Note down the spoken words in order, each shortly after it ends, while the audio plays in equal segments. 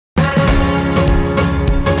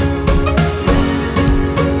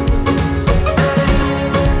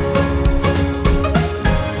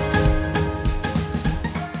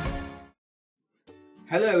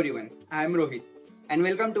I am Rohit and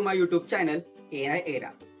welcome to my YouTube channel AI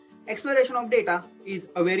Era. Exploration of data is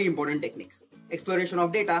a very important technique. Exploration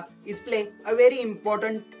of data is play a very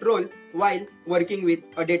important role while working with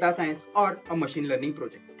a data science or a machine learning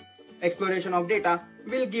project. Exploration of data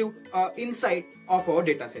will give an insight of our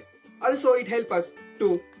dataset. Also, it helps us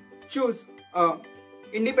to choose a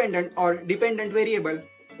independent or dependent variable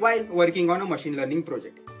while working on a machine learning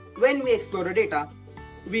project. When we explore a data,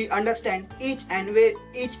 we understand each and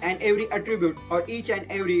every attribute or each and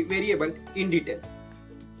every variable in detail.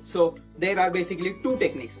 So there are basically two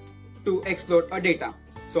techniques to explore a data.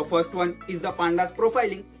 So first one is the pandas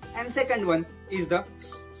profiling and second one is the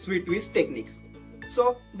sweet twist techniques.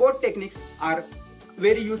 So both techniques are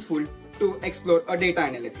very useful to explore a data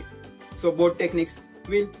analysis. So both techniques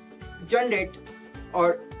will generate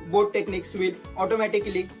or both techniques will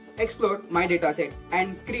automatically explore my dataset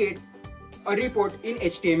and create a report in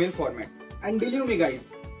HTML format. And believe me guys,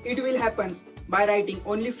 it will happen by writing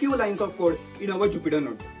only few lines of code in our Jupyter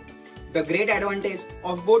notebook. The great advantage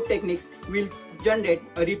of both techniques will generate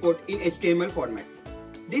a report in HTML format.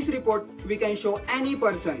 This report we can show any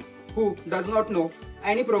person who does not know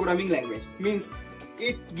any programming language. Means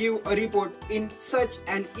it give a report in such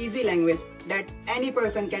an easy language that any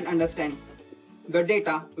person can understand the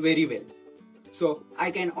data very well. So I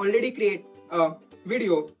can already create a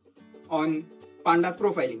video on pandas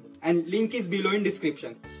profiling and link is below in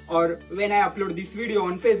description, or when I upload this video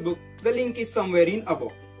on Facebook, the link is somewhere in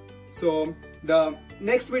above. So the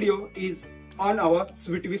next video is on our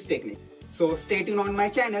sweet twist technique. So stay tuned on my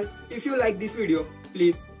channel. If you like this video,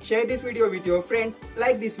 please share this video with your friend,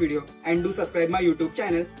 like this video and do subscribe my YouTube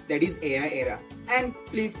channel, that is AI Era. And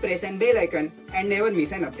please press an bell icon and never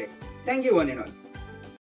miss an update. Thank you one and all.